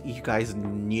 You guys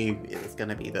knew it was going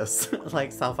to be this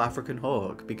South African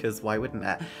hawk, because why wouldn't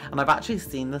it? And I've actually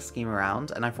seen this scheme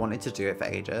around, and I've wanted to do it for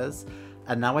ages.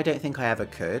 And now I don't think I ever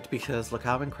could, because look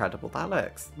how incredible that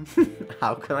looks.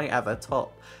 How can I ever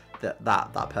top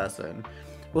that person?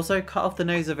 Also cut off the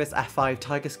nose of this F5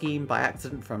 Tiger scheme by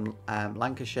accident from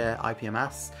Lancashire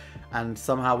IPMS, and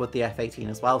somehow with the F18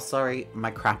 as well. Sorry,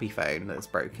 my crappy phone that's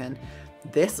broken.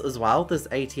 This as well, this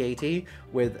AT-80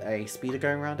 with a speeder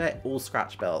going around it, all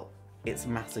scratch built. It's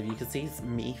massive. You can see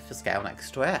me for scale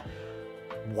next to it.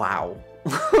 Wow.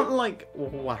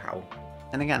 Wow.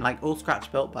 And again, all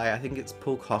scratch built by, I think it's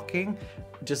Paul Cocking.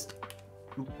 Just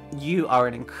you are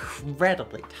an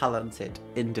incredibly talented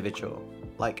individual.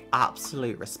 Like,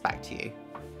 absolute respect to you.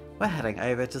 We're heading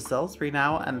over to Salisbury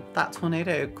now, and that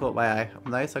tornado caught my eye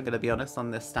on those, so I'm going to be honest, on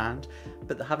this stand.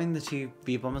 But having the two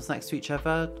V-bombers next to each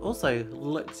other also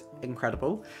looked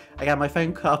incredible. Again, my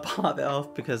phone cut part of it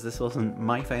off because this wasn't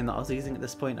my phone that I was using at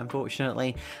this point,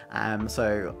 unfortunately.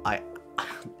 So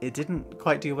it didn't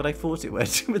quite do what I thought it would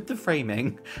with the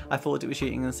framing. I thought it was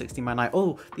shooting in 60mm.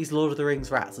 Oh, these Lord of the Rings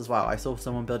rats as well. I saw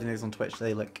someone building those on Twitch.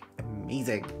 They look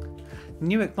amazing.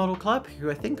 Newark Model Club,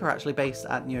 who I think are actually based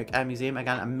at Newark Air Museum.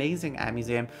 Again, amazing air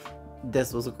museum.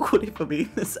 This was a goodie for me.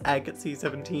 This egg at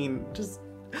C-17, just,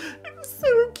 it was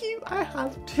so cute. I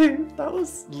had to. That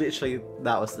was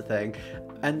the thing.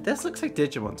 And this looks like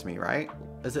Digimon to me, right?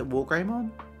 Is it Wargreymon?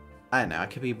 I don't know, I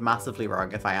could be massively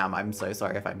wrong. If I am, I'm so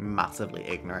sorry if I'm massively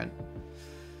ignorant.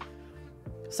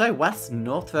 So West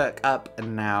Norfolk up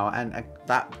now, and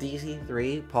that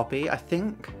DC3 Poppy, I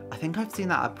think I've seen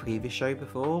that at a previous show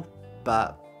before,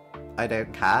 but I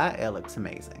don't care, it looks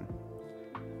amazing.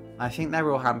 I think they're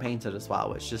all hand painted as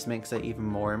well, which just makes it even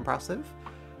more impressive.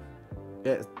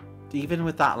 Even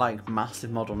with that like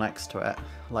massive model next to it,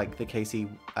 like the KC,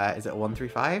 is it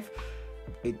 135?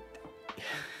 It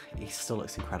still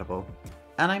looks incredible.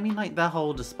 And I mean, like, their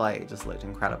whole display just looked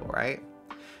incredible, right?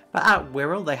 But at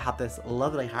Wirral, they had this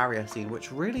lovely Harrier scene,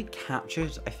 which really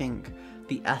captured, I think,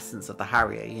 the essence of the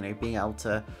Harrier, you know, being able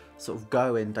to sort of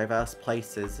go in diverse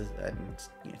places and,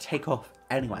 you know, take off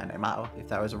anywhere, no matter if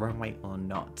there was a runway or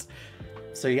not.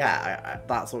 So yeah,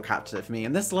 that's what captured it for me.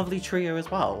 And this lovely trio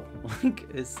as well. Like,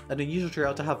 it's an unusual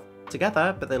trio to have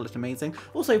together, but they looked amazing.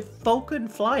 Also, Falcon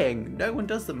flying. No one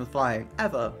does them with flying,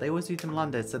 ever. They always do them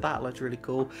landed, so that looked really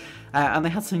cool. And they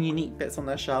had some unique bits on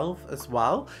their shelf as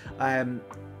well.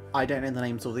 I don't know the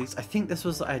names of these. I think this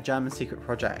was a German secret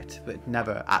project, but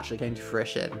never actually came to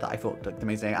fruition, that I thought looked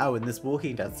amazing. Oh, and this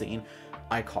Walking Dead scene,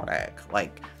 iconic.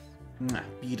 Like,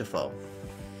 beautiful.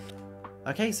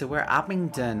 Okay, so we're at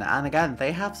Abingdon, and again,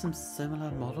 they have some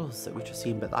similar models that we've just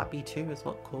seen, but that B2 is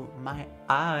what caught my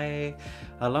eye.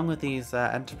 Along with these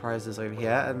Enterprises over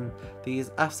here, and these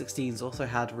F-16s also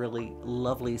had really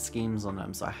lovely schemes on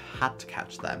them, so I had to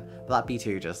catch them. But that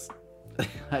B2 just,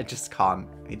 I just can't.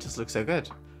 It just looks so good.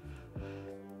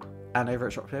 And over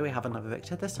at Shopware we have another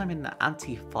Victor, this time in an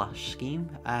anti-flash scheme,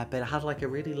 but it had like a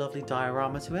really lovely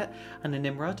diorama to it, and a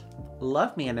Nimrod.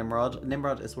 Love me a Nimrod.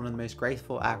 Nimrod is one of the most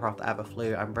graceful aircraft I ever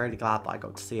flew. I'm really glad that I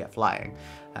got to see it flying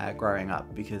growing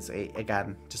up, because it,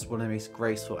 again, just one of the most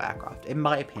graceful aircraft, in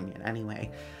my opinion anyway.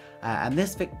 And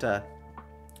this Victor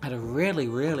had a really,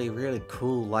 really, really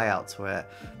cool layout to it.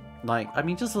 Like, I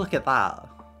mean, just look at that.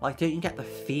 Like, don't you get the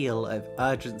feel of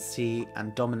urgency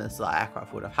and dominance that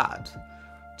aircraft would have had?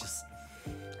 Just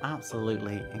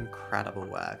absolutely incredible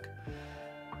work.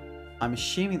 I'm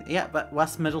assuming, yeah, but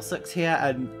West Middlesex here,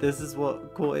 and this is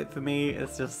what caught it for me.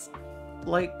 It's just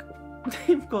like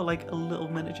they've got like a little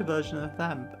miniature version of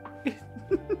them.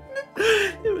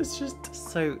 It was just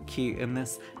so cute. In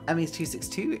this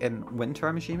MES-262 in winter,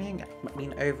 I'm assuming. I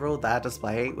mean, overall their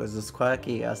display was as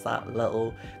quirky as that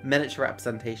little miniature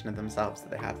representation of themselves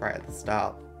that they had right at the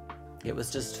start. It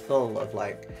was just full of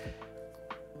like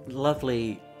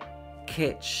lovely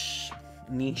kitsch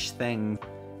niche thing.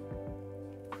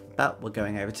 But we're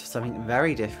going over to something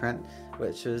very different,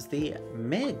 which was the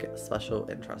MiG Special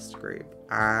Interest Group.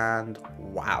 And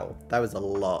wow, there was a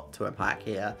lot to unpack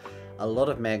here. A lot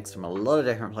of MiGs from a lot of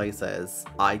different places.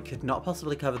 I could not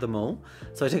possibly cover them all,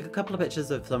 so I took a couple of pictures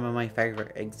of some of my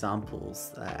favourite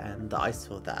examples that I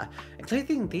saw there,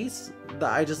 including these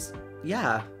that I just,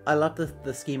 yeah, I love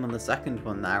the scheme on the second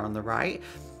one there on the right,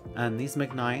 and these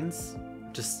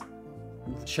MiG-9s just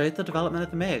showed the development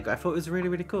of the MiG. I thought it was really,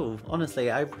 really cool.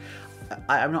 Honestly, I'm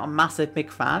not a massive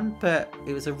MiG fan, but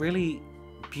it was a really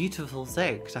beautiful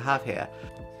SIG to have here.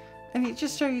 And it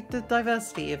just showed the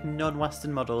diversity of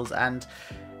non-Western models, and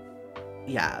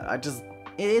yeah,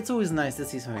 it's always nice to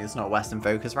see something that's not Western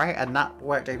focused, right? And that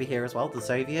worked over here as well, the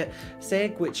Soviet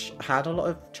SIG, which had a lot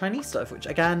of Chinese stuff, which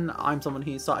again, I'm someone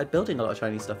who started building a lot of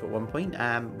Chinese stuff at one point,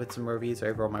 with some reviews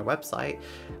over on my website.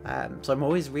 So I'm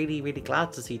always really, really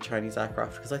glad to see Chinese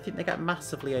aircraft, because I think they get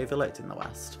massively overlooked in the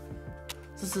West.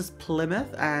 So this is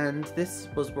Plymouth, and this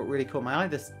was what really caught my eye,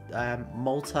 this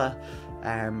Malta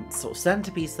sort of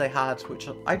centerpiece they had, which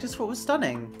I just thought was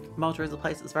stunning. Malta is a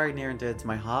place that's very near and dear to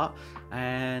my heart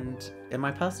and in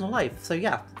my personal life, so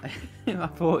yeah, I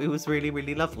thought it was really,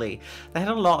 really lovely. They had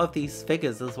a lot of these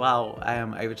figures as well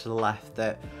over to the left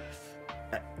that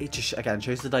it just, again,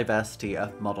 shows the diversity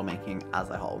of model making as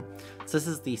a whole. So this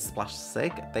is the Splash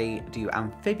Sig. They do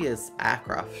amphibious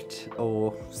aircraft,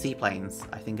 or seaplanes.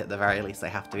 I think at the very least they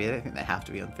have to be. I don't think they have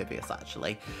to be amphibious,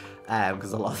 actually,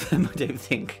 because a lot of them I don't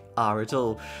think are at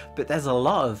all. But there's a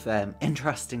lot of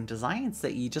interesting designs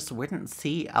that you just wouldn't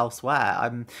see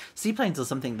elsewhere. Seaplanes are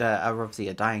something that are obviously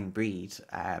a dying breed,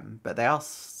 but they are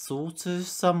sort of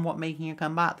somewhat making a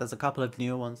comeback. There's a couple of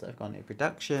newer ones that have gone into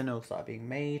production or started being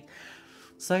made.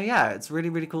 So yeah, it's really,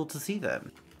 really cool to see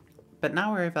them. But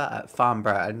now we're over at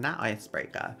Farnborough and that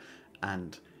icebreaker,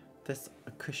 and this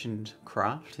cushioned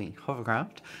craft, the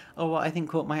hovercraft, are what I think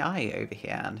caught my eye over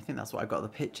here, and I think that's what I got the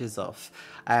pictures of.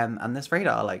 And this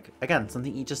radar, like, again,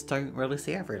 something you just don't really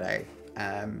see every day.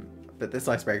 But this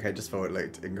icebreaker, I just thought it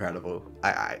looked incredible.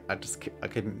 I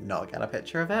couldn't not get a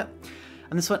picture of it.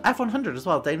 And this one, F100 as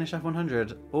well, Danish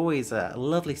F100, always a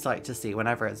lovely sight to see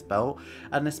whenever it's built.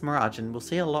 And this Mirage, and we'll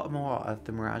see a lot more of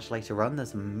the Mirage later on.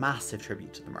 There's a massive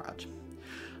tribute to the Mirage.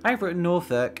 Over at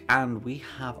Norfolk, and we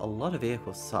have a lot of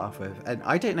vehicles to start off with. And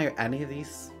I don't know any of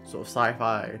these sort of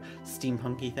sci-fi,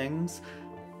 steampunky things,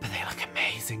 but they look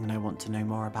amazing and I want to know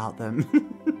more about them.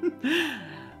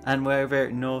 And we're over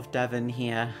at North Devon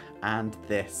here, and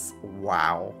this,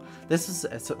 wow. This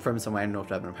is from somewhere in North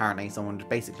Devon. Apparently someone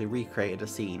basically recreated a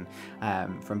scene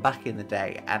from back in the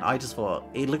day, and I just thought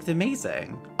it looked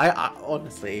amazing. I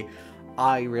honestly,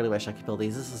 I really wish I could build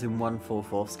these. This is in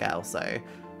 1/4/4 scale, so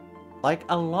like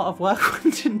a lot of work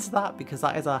went into that, because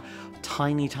that is a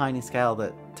tiny, tiny scale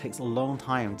that takes a long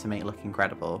time to make look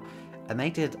incredible. And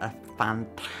they did a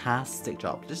fantastic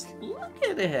job. Just look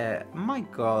at it, my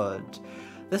god.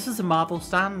 This is a marble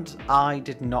stand. I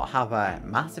did not have a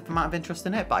massive amount of interest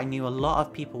in it, but I knew a lot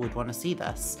of people would want to see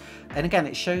this. And again,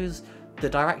 it shows the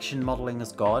direction modelling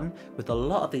has gone, with a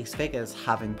lot of these figures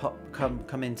having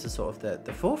come into sort of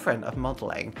the forefront of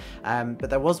modelling. But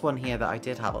there was one here that I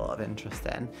did have a lot of interest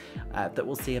in, that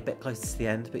we'll see a bit closer to the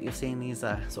end, but you're seeing these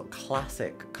sort of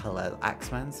classic colour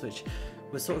X-Men's, which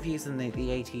was sort of used in the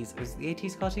 80s, was it the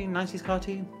 80s cartoon, 90s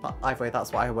cartoon? But either way,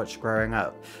 that's what I watched growing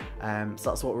up.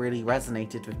 So that's what really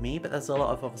resonated with me, but there's a lot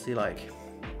of obviously like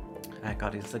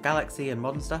Guardians of the Galaxy and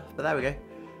modern stuff, but there we go.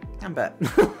 Gambit.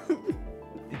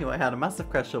 Who I had a massive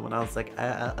crush on when I was like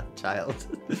a child.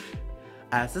 So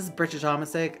this is British Armour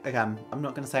Sig. Again, I'm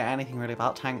not going to say anything really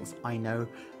about tanks. I know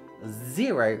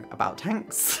zero about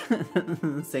tanks.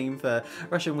 Same for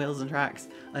Russian wheels and tracks.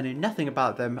 I knew nothing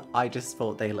about them. I just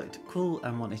thought they looked cool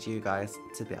and wanted you guys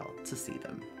to be able to see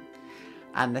them.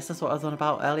 And this is what I was on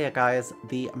about earlier, guys.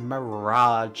 The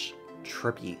Mirage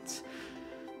Tribute.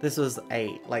 This was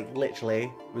like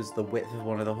literally was the width of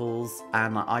one of the halls,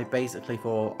 and I basically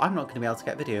thought, I'm not going to be able to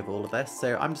get video of all of this,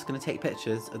 so I'm just going to take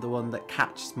pictures of the one that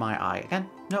catches my eye. Again,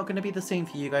 not going to be the same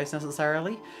for you guys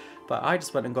necessarily, but I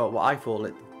just went and got what I thought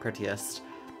looked the prettiest.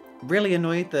 Really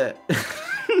annoyed that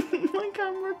my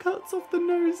camera cuts off the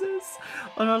noses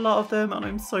on a lot of them, and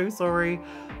I'm so sorry,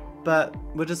 but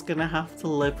we're just going to have to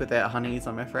live with it, honeys,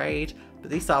 I'm afraid. But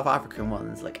these South African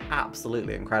ones look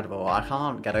absolutely incredible. I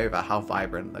can't get over how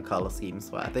vibrant the colour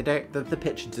schemes were. They don't, the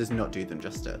picture does not do them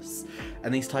justice.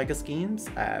 And these tiger schemes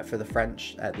for the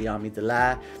French, the Army de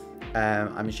l'Air,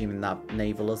 I'm assuming that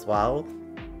naval as well.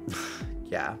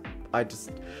 Yeah,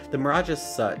 the Mirage is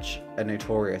such a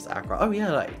notorious aircraft. Oh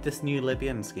yeah, like this new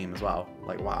Libyan scheme as well.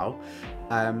 Like wow.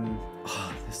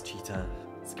 Oh, this cheetah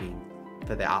scheme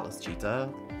for the Atlas cheetah.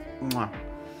 Mwah.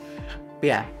 But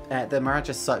yeah, the Mirage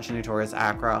is such a notorious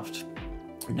aircraft,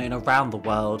 known around the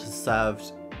world, has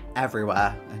served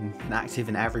everywhere and been active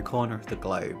in every corner of the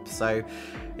globe. So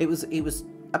it was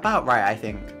about right, I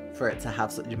think, for it to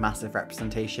have such a massive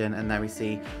representation. And there we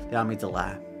see the Army de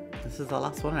l'Air. This is the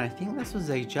last one, and I think this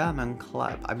was a German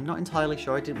club. I'm not entirely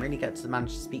sure. I didn't really get to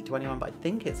manage to speak to anyone, but I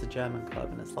think it's a German club,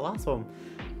 and it's the last one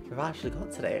we've actually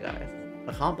got today, guys.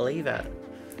 I can't believe it.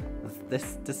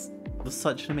 This was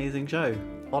such an amazing show.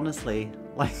 Honestly,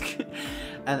 like,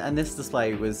 and this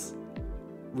display was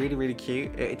really, really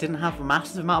cute. It didn't have a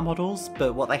massive amount of models,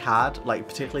 but what they had, like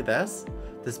particularly this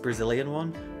Brazilian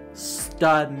one,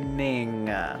 stunning.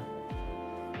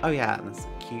 Oh yeah, and this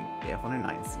cute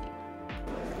BF-109 seat.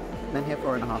 Been here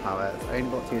 4.5 hours. I only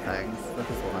bought 2 things. This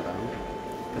is one of them,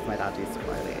 because my dad used to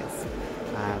buy these.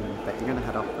 But you're gonna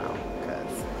head off now,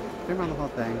 because been around the whole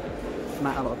thing.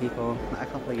 Met a lot of people, met a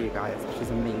couple of you guys, which is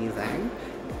amazing.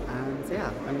 And so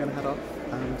yeah, I'm gonna head off,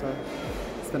 and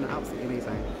it's been absolutely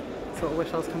amazing. Sort of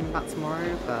wish I was coming back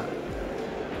tomorrow, but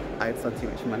I had spent too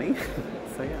much money.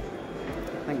 So yeah,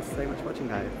 thanks so much for watching,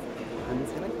 guys.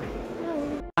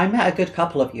 I met a good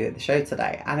couple of you at the show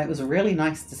today, and it was really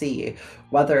nice to see you,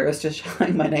 whether it was just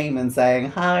shouting my name and saying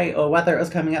hi, or whether it was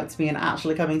coming up to me and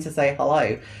actually coming to say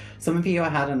hello. Some of you I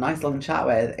had a nice long chat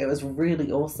with. It was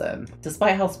really awesome.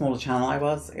 Despite how small a channel I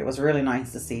was, it was really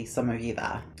nice to see some of you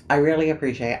there. I really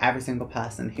appreciate every single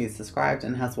person who's subscribed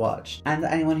and has watched, and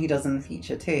anyone who does in the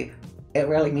future too. It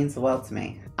really means the world to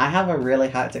me. I have a really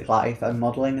hectic life, and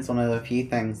modelling is one of the few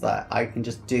things that I can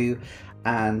just do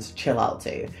and chill out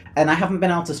to. And I haven't been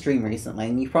able to stream recently,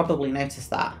 and you probably noticed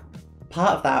that.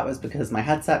 Part of that was because my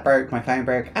headset broke, my phone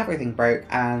broke, everything broke,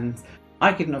 and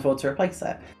I couldn't afford to replace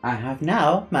it. I have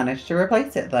now managed to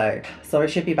replace it though. So I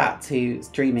should be back to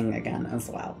streaming again as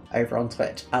well, over on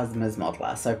Twitch as Ms.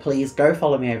 Modeler. So please go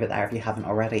follow me over there if you haven't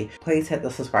already. Please hit the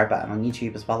subscribe button on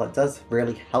YouTube as well. It does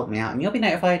really help me out, and you'll be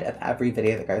notified of every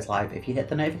video that goes live if you hit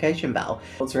the notification bell.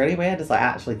 What's really weird is I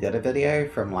actually did a video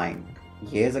from like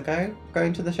years ago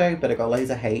going to the show, but it got loads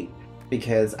of hate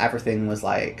because everything was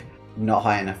like not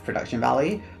high enough production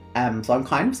value. So I'm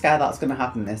kind of scared that's going to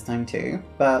happen this time too,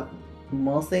 but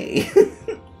we'll see.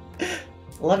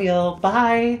 Love y'all,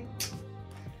 bye!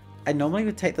 I normally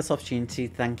would take this opportunity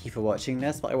to thank you for watching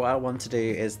this, but what I want to do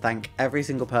is thank every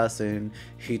single person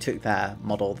who took their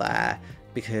model there,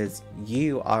 because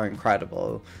you are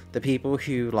incredible. The people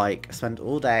who like spend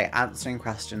all day answering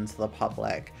questions to the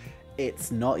public.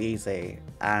 It's not easy,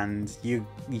 and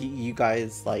you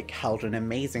guys like held an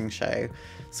amazing show.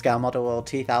 Scale Model World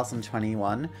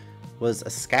 2021 was a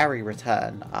scary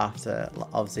return after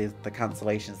obviously the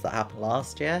cancellations that happened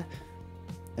last year,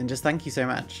 and just thank you so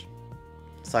much.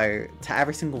 So to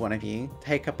every single one of you,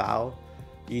 take a bow.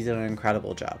 You did an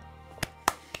incredible job,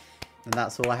 and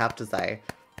that's all I have to say.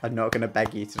 I'm not going to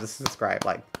beg you to just subscribe,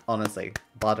 like honestly,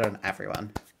 well done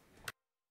everyone.